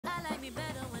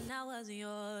I wasn't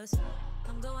yours.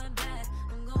 I'm going back,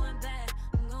 I'm going back,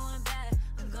 I'm going back,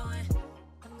 I'm going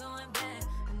back, I'm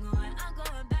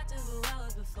going back to who I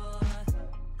was before.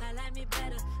 I like me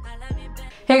better, I like me better.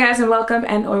 Hey guys, and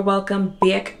welcome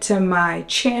back to my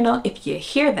channel. If you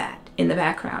hear that in the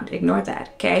background, ignore that,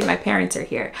 okay? My parents are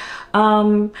here.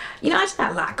 I just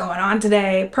got a lot going on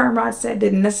today. Perm rod set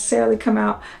didn't necessarily come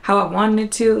out how I wanted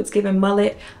it to. It's giving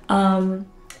mullet.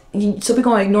 So we're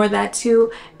gonna ignore that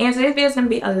too. And today's video is gonna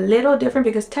be a little different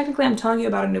because technically I'm telling you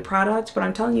about a new product, but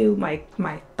I'm telling you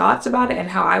my thoughts about it and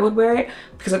how I would wear it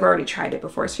because I've already tried it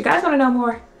before. So if you guys wanna know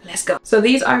more, let's go. So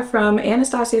these are from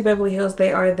Anastasia Beverly Hills.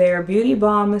 They are their Beauty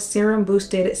Balm Serum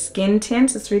Boosted Skin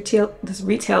Tints. This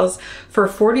retails for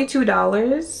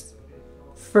 $42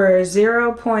 for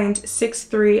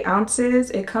 0.63 ounces.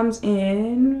 It comes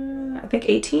in, I think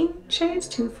 18 shades,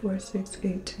 2, 4, 6,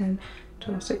 8, 10,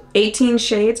 12, 6, 18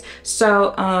 shades.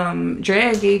 So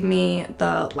Drea gave me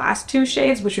the last two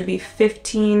shades, which would be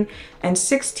 15 and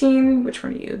 16. Which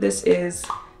one are you? This is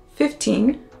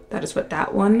 15. That is what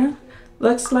that one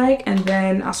looks like. And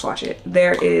then I'll swatch it.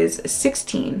 There is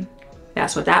 16.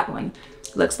 That's what that one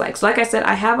looks like. So like I said,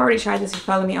 I have already tried this. If you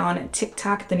follow me on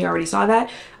TikTok, then you already saw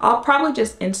that. I'll probably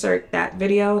just insert that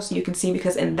video so you can see,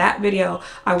 because in that video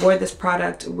I wore this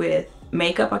product with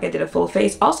makeup, like I did a full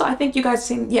face. Also, I think you guys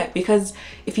seen, yeah, because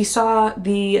if you saw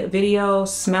the video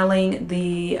smelling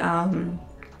the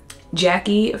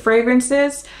Jackie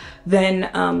fragrances, then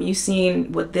you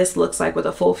seen what this looks like with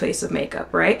a full face of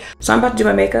makeup, right? So I'm about to do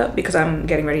my makeup because I'm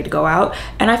getting ready to go out,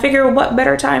 and I figure what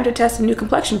better time to test a new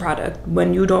complexion product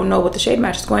when you don't know what the shade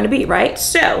match is going to be, right?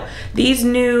 So these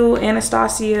new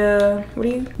Anastasia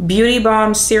Beauty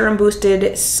Balm Serum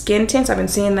Boosted Skin Tints, I've been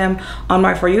seeing them on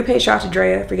my For You page. Shout out to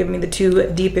Drea for giving me the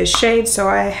two deepest shades. So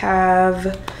I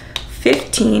have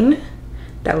 15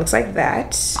 that looks like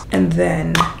that, and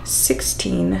then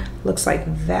 16 looks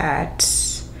like that.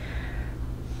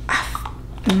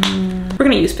 We're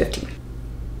gonna use 15.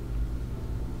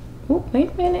 Oh,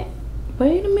 wait a minute.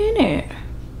 Wait a minute.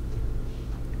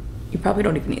 You probably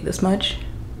don't even need this much.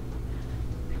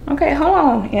 Okay, hold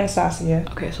on, Anastasia.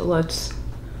 Okay, so let's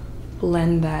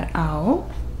blend that out.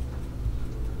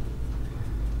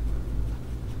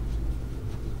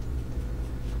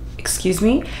 Excuse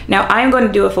me. Now I am going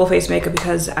to do a full face makeup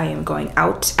because I am going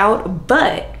out,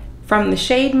 but from the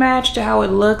shade match to how it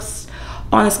looks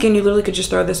on the skin, you literally could just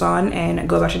throw this on and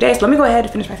go about your day. So let me go ahead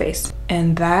and finish my face.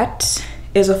 And that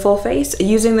is a full face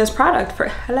using this product for,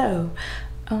 hello.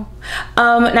 Oh.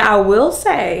 Now I will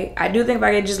say, I do think if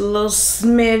I get just a little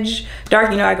smidge dark,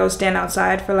 I go stand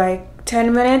outside for like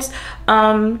 10 minutes.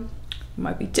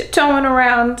 Might be tiptoeing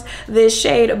around this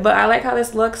shade, but I like how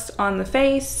this looks on the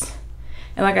face.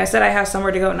 And like I said, I have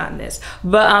somewhere to go, not in this,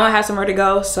 but I have somewhere to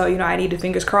go. So, I need to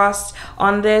fingers crossed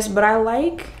on this, but I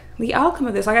like the outcome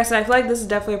of this. Like I said, I feel like this is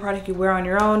definitely a product you wear on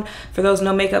your own. For those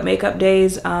no makeup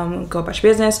days, go about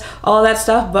your business, all that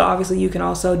stuff. But obviously you can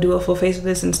also do a full face with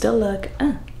this and still look,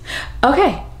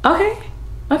 okay,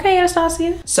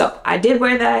 Anastasia. So I did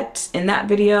wear that in that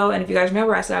video. And if you guys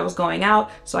remember, I said I was going out.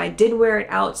 So I did wear it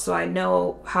out. So I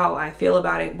know how I feel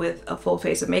about it with a full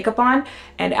face of makeup on.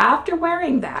 And after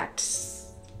wearing that,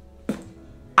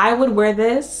 I would wear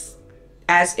this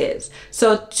as is.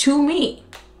 So to me,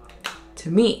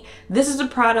 this is a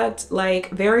product like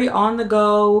very on the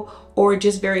go or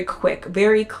just very quick,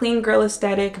 very clean girl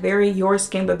aesthetic, very your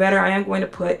skin but better. I am going to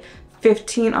put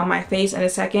 15 on my face in a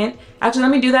second. Actually,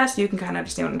 let me do that so you can kind of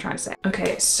understand what I'm trying to say.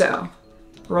 Okay, so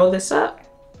roll this up.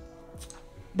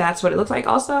 That's what it looks like.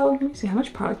 Also, let me see, how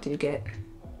much product do you get?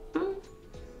 Oh,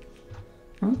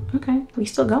 okay, we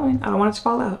still going. I don't want it to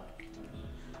fall out.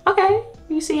 Okay,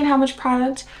 you seeing how much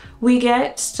product we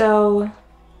get. So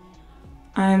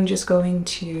I'm just going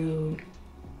to,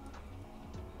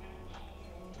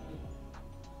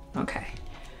 okay.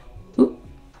 Ooh.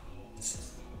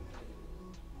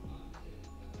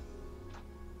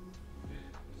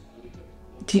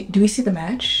 Do we see the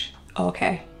match? Oh,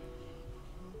 okay.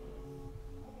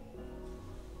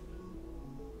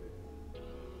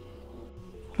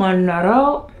 One that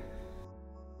out.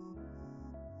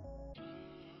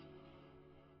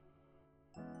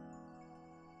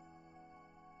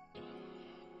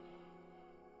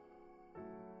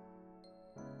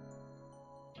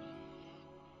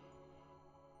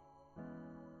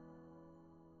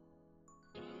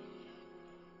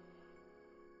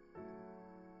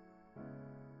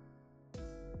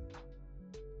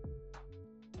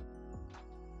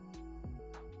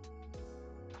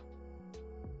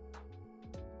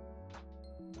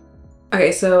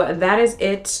 Okay, so that is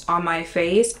it on my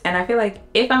face, and I feel like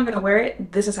if I'm gonna wear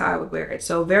it, this is how I would wear it.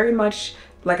 So very much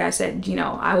like I said, you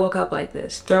know, I woke up like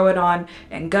this, throw it on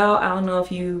and go. I don't know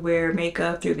if you wear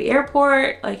makeup through the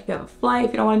airport, like if you have a flight,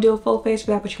 if you don't want to do a full face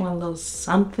for that, but you want a little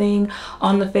something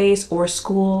on the face, or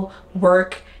school,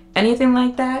 work, anything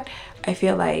like that. I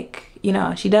feel like, you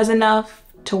know, she does enough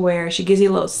to where she gives you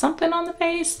a little something on the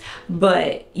face,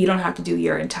 but you don't have to do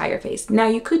your entire face. Now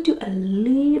you could do a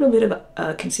little bit of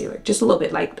a concealer, just a little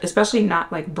bit, like especially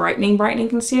not like brightening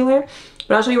concealer,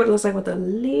 but I'll show you what it looks like with a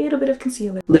little bit of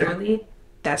concealer. Literally,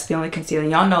 that's the only concealer.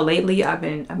 Y'all know lately I've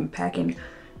been packing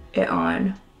it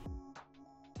on.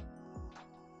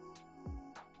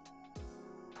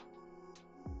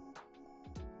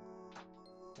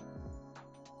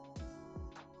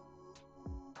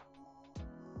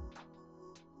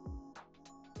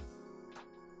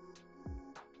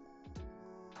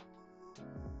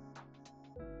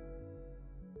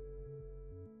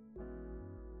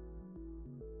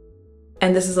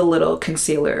 And this is a little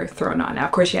concealer thrown on. Now,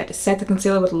 of course, you had to set the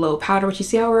concealer with a little powder, which you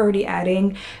see how we're already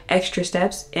adding extra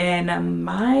steps. In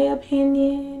my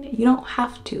opinion, you don't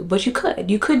have to, but you could.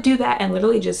 You could do that and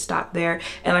literally just stop there.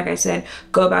 And like I said,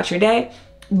 go about your day.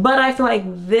 But I feel like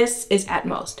this is at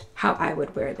most how I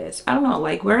would wear this. I don't know,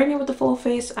 like wearing it with the full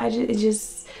face, I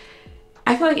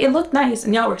feel like it looked nice.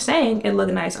 And y'all were saying it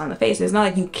looked nice on the face. It's not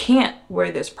like you can't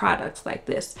wear this product like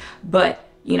this, but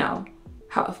you know,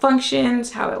 how it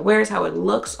functions, how it wears, how it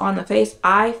looks on the face.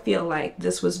 I feel like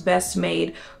this was best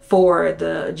made for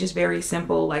the just very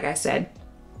simple, like I said,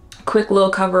 quick little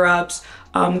cover-ups,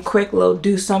 quick little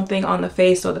do something on the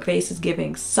face so the face is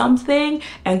giving something,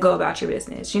 and go about your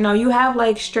business. You know, you have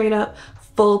like straight up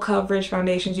full coverage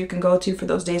foundations you can go to for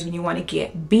those days when you want to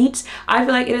get beat. I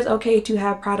feel like it is okay to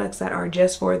have products that are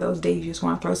just for those days you just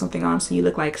want to throw something on so you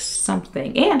look like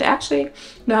something. And actually,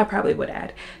 no, I probably would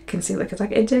add concealer because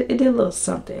like it did a little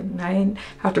something. I didn't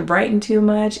have to brighten too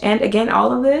much. And again,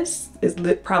 all of this is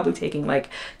probably taking like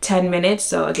 10 minutes.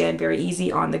 So again, very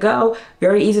easy on the go,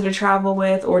 very easy to travel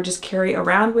with or just carry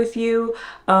around with you.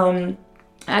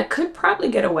 I could probably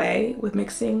get away with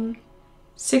mixing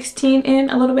 16 in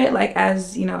a little bit, like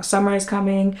as you know, summer is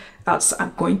coming out,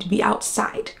 I'm going to be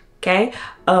outside, okay?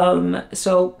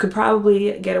 So could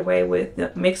probably get away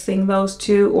with mixing those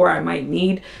two, or I might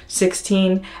need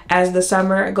 16 as the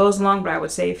summer goes along, but I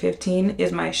would say 15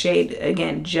 is my shade,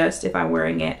 again, just if I'm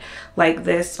wearing it like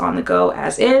this on the go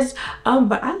as is.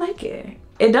 But I like it.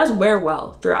 It does wear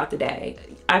well throughout the day.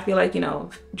 I feel like, you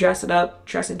know, dress it up,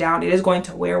 dress it down, it is going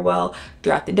to wear well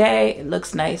throughout the day. It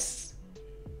looks nice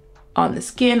on the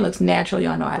skin, looks natural.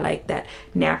 Y'all know I like that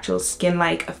natural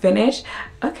skin-like finish.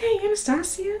 Okay,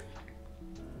 Anastasia.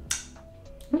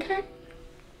 Okay.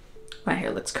 My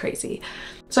hair looks crazy.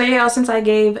 So yeah, y'all, since I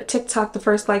gave TikTok the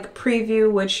first like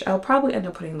preview, which I'll probably end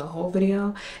up putting the whole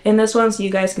video in this one so you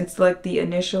guys can select the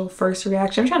initial first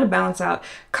reaction. I'm trying to balance out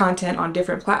content on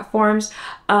different platforms.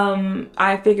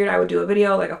 I figured I would do a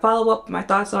video, like a follow-up, my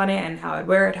thoughts on it and how I'd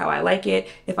wear it, how I like it,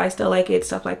 if I still like it,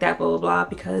 stuff like that, blah, blah, blah,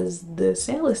 because the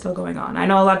sale is still going on. I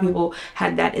know a lot of people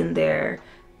had that in their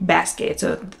basket,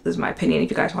 so this is my opinion if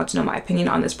you guys want to know my opinion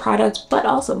on this product. But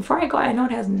also, before I go, I know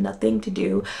it has nothing to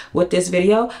do with this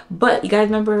video, but you guys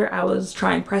remember I was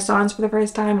trying press-ons for the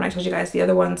first time, and I told you guys the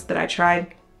other ones that I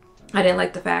tried, I didn't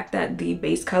like the fact that the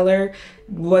base color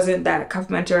wasn't that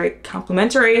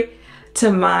complimentary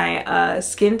to my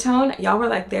skin tone. Y'all were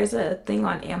like, there's a thing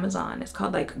on Amazon, it's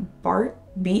called like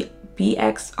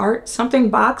BX Art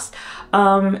something box,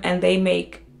 and they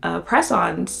make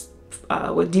press-ons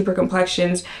with deeper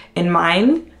complexions in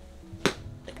mind.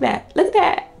 Look at that, look at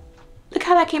that, look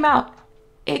how that came out.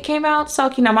 It came out so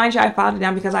cute. Now mind you, I filed it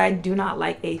down because I do not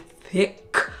like a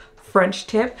thick French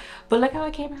tip, but look how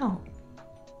it came out.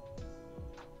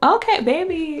 Okay,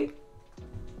 baby.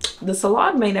 The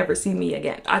salon may never see me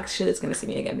again. Actually, it's gonna see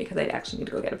me again because I actually need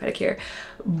to go get a pedicure.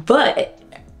 But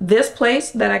this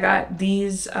place that I got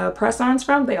these press-ons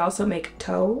from, they also make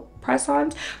toe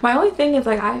press-ons. My only thing is,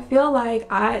 like, I feel like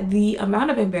the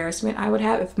amount of embarrassment I would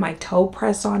have if my toe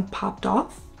press-on popped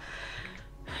off.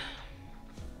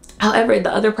 However,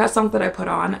 the other press-ons that I put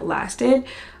on lasted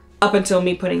up until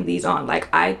me putting these on. Like,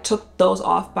 I took those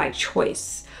off by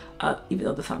choice, even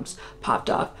though the thumbs popped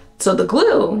off. So the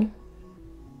glue,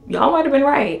 y'all might have been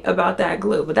right about that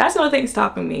glue, but that's the only thing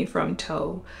stopping me from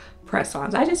toe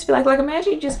press-ons. I just feel like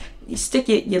imagine you stick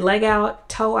your leg out,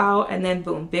 toe out, and then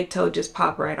boom, big toe just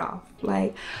pop right off.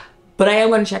 Like, but I am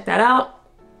going to check that out.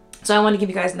 So I want to give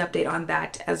you guys an update on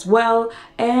that as well.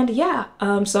 And yeah,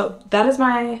 so those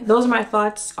are my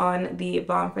thoughts on the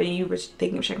Balm. For you were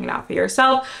thinking of checking it out for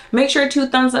yourself, make sure to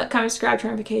thumbs up, comment, subscribe,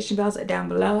 turn notification bells down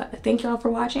below. Thank you all for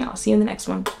watching. I'll see you in the next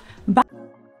one. Bye.